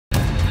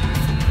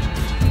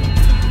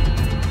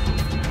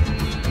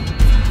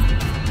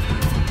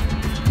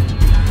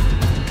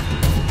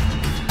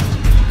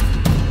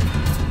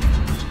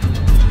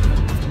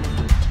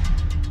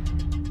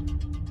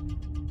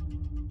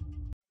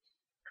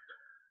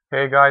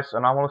Hey guys,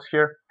 Anomalous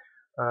here.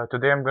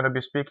 Today I'm going to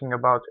be speaking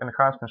about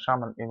Enhancement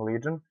Shaman in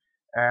Legion,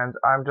 and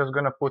I'm just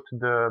going to put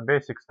the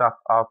basic stuff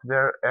out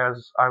there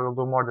as I will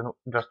do more than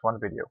just one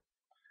video.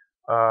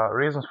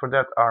 Reasons for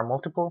that are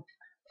multiple.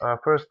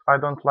 First, I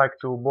don't like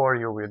to bore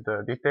you with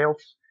the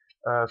details.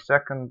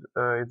 Second,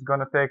 it's going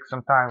to take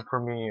some time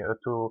for me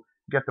to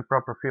get the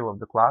proper feel of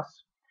the class.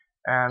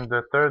 And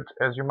third,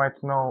 as you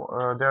might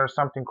know, there are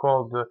something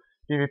called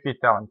PvP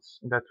talents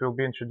that will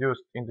be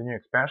introduced in the new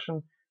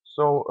expansion.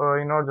 So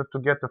in order to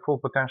get the full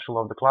potential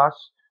of the class,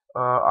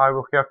 I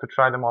will have to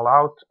try them all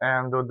out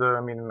and do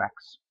the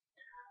min-max.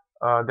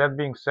 That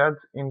being said,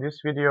 in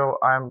this video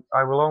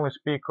I will only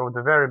speak of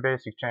the very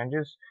basic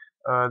changes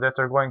that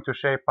are going to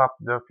shape up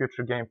the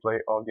future gameplay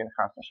of the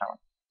Enhancement Shaman.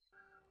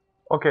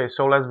 Okay,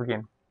 so let's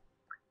begin.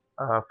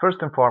 First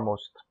and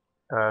foremost,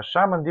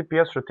 Shaman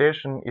DPS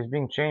rotation is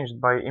being changed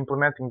by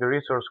implementing the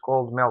resource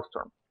called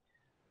Maelstrom.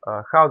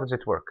 How does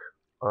it work?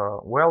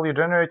 Well, you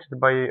generate it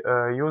by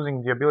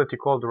using the ability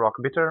called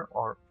Rockbiter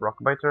or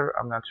Rockbiter,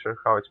 I'm not sure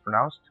how it's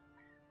pronounced.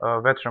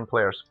 Veteran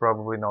players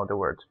probably know the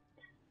word.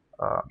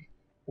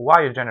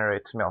 Why you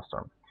generate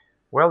Maelstrom?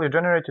 Well, you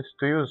generate it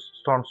to use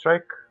Storm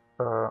Strike,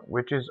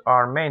 which is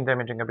our main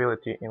damaging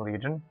ability in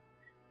Legion.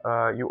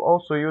 You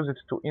also use it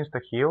to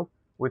insta-heal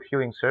with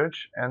Healing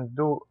Surge and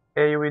do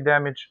AoE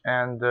damage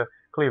and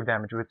cleave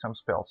damage with some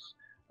spells.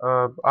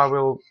 I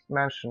will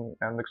mention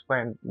and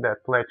explain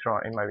that later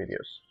on in my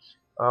videos.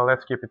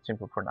 Let's keep it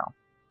simple for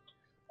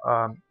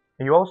now.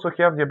 You also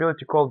have the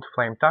ability called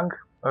Flame Tongue,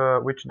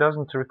 which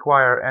doesn't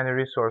require any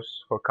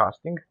resource for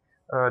casting,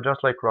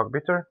 just like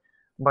Rockbiter,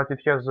 but it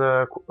has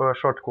a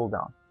short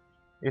cooldown.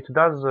 It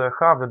does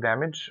half the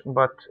damage,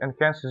 but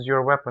enhances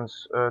your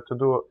weapons to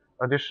do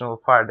additional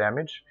fire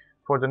damage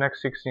for the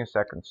next 16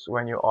 seconds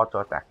when you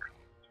auto-attack.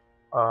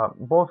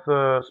 Both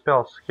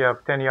spells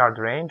have 10-yard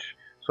range,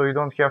 so you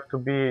don't have to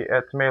be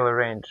at melee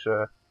range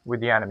with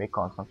the enemy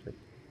constantly.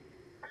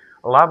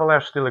 Lava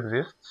Lash still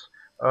exists,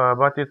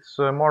 but it's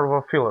more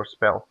of a filler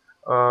spell.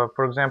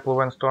 For example,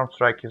 when Storm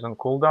Strike is on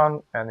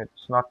cooldown, and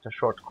it's not a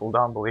short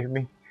cooldown, believe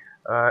me,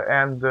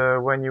 and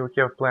when you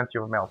have plenty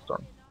of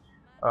Maelstrom.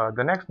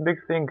 The next big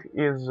thing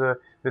is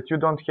that you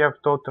don't have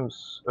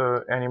totems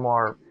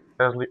anymore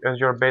as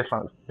your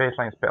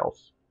baseline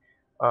spells.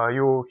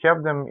 You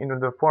have them in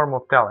the form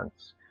of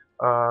talents,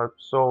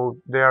 so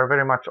they are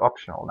very much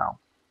optional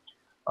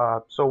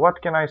now. So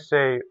what can I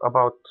say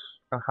about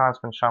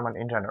Enhancement Shaman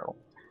in general?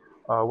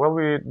 Well,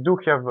 we do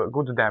have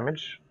good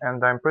damage,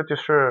 and I'm pretty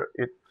sure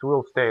it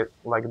will stay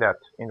like that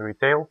in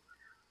retail.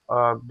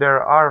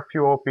 There are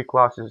few OP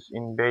classes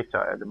in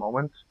beta at the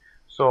moment,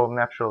 so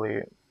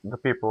naturally the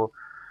people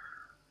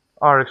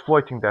are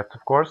exploiting that,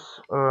 of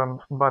course.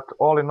 But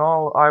all in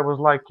all, I was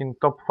like in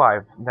top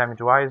 5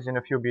 damage-wise in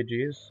a few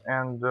BGs,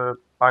 and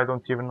I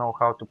don't even know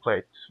how to play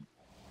it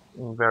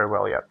very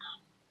well yet.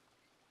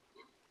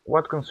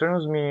 What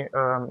concerns me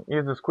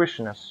is the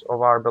squishiness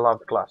of our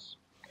beloved class.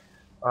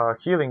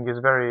 Healing is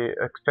very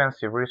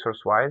expensive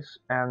resource-wise,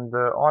 and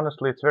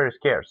honestly it's very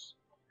scarce.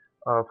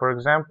 For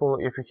example,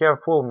 if you have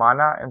full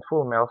mana and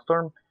full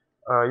Maelstrom,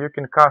 you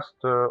can cast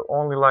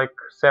only like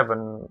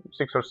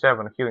 6 or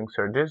 7 healing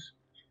surges,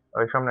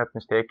 if I'm not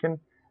mistaken,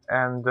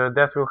 and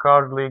that will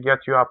hardly get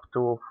you up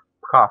to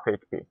half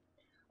HP.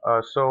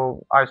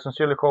 So I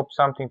sincerely hope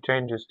something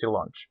changes till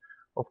launch.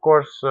 Of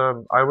course,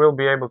 I will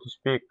be able to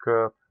speak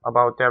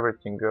about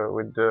everything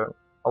with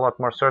a lot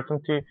more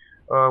certainty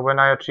when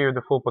I achieve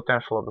the full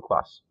potential of the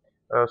class.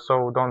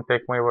 So don't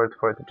take my word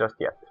for it just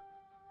yet.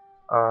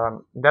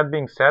 That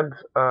being said,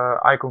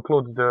 I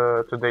conclude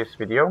today's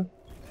video.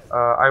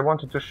 I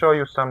wanted to show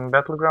you some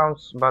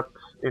battlegrounds, but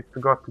it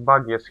got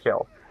buggy as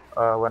hell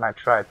when I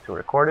tried to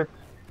record it,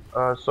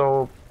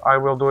 so I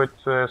will do it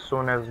as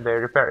soon as they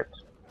repair it.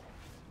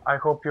 I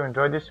hope you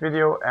enjoyed this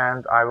video,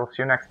 and I will see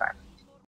you next time.